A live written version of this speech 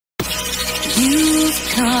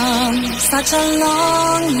such a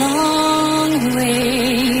long, long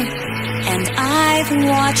way, and I've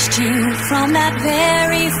watched you from that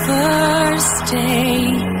very first day,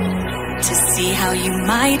 to see how you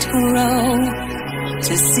might grow,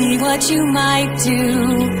 to see what you might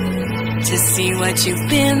do, to see what you've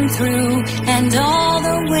been through, and all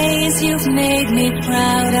the ways you've made me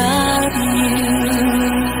proud of you.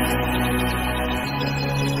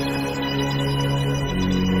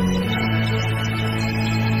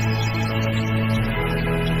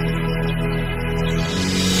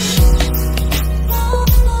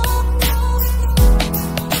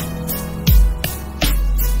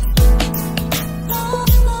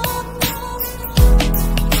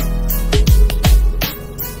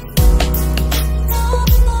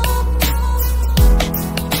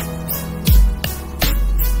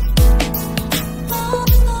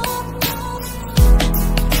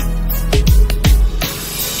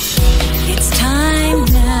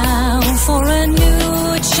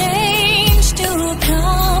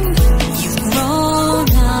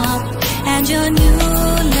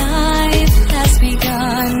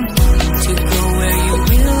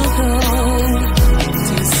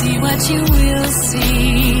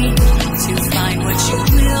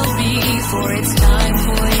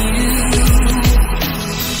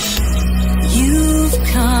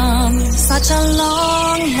 Such a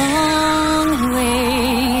long, long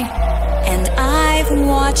way, and I've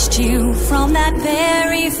watched you from that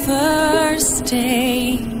very first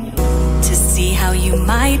day, to see how you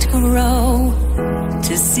might grow,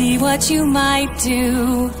 to see what you might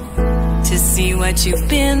do, to see what you've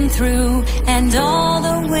been through, and all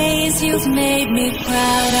the ways you've made me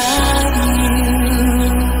proud of you.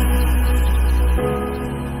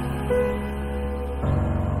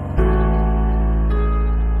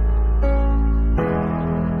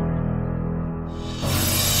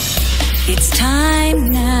 It's time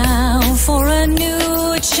now for a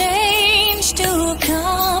new change to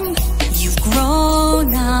come. You've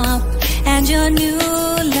grown up and your new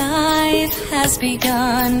life has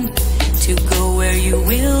begun, to go where you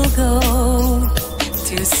will go,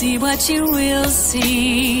 to see what you will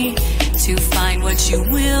see, to find what you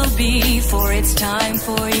will be, for it's time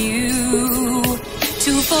for you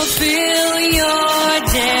to fulfill your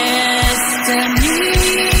destiny.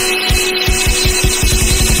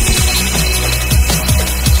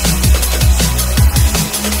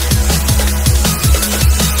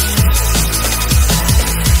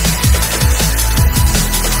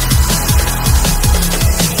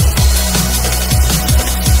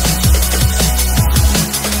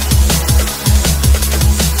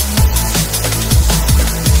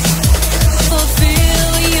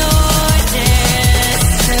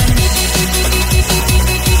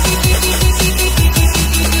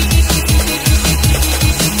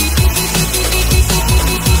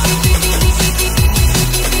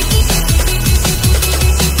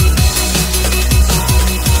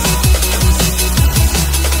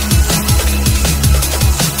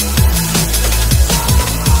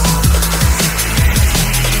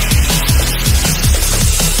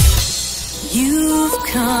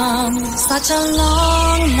 Such a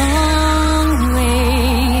long, long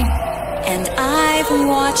way, and I've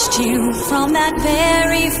watched you from that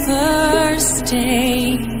very first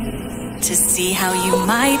day, to see how you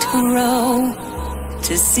might grow,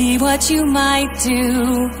 to see what you might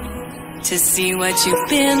do, to see what you've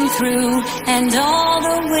been through, and all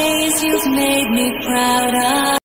the ways you've made me proud of.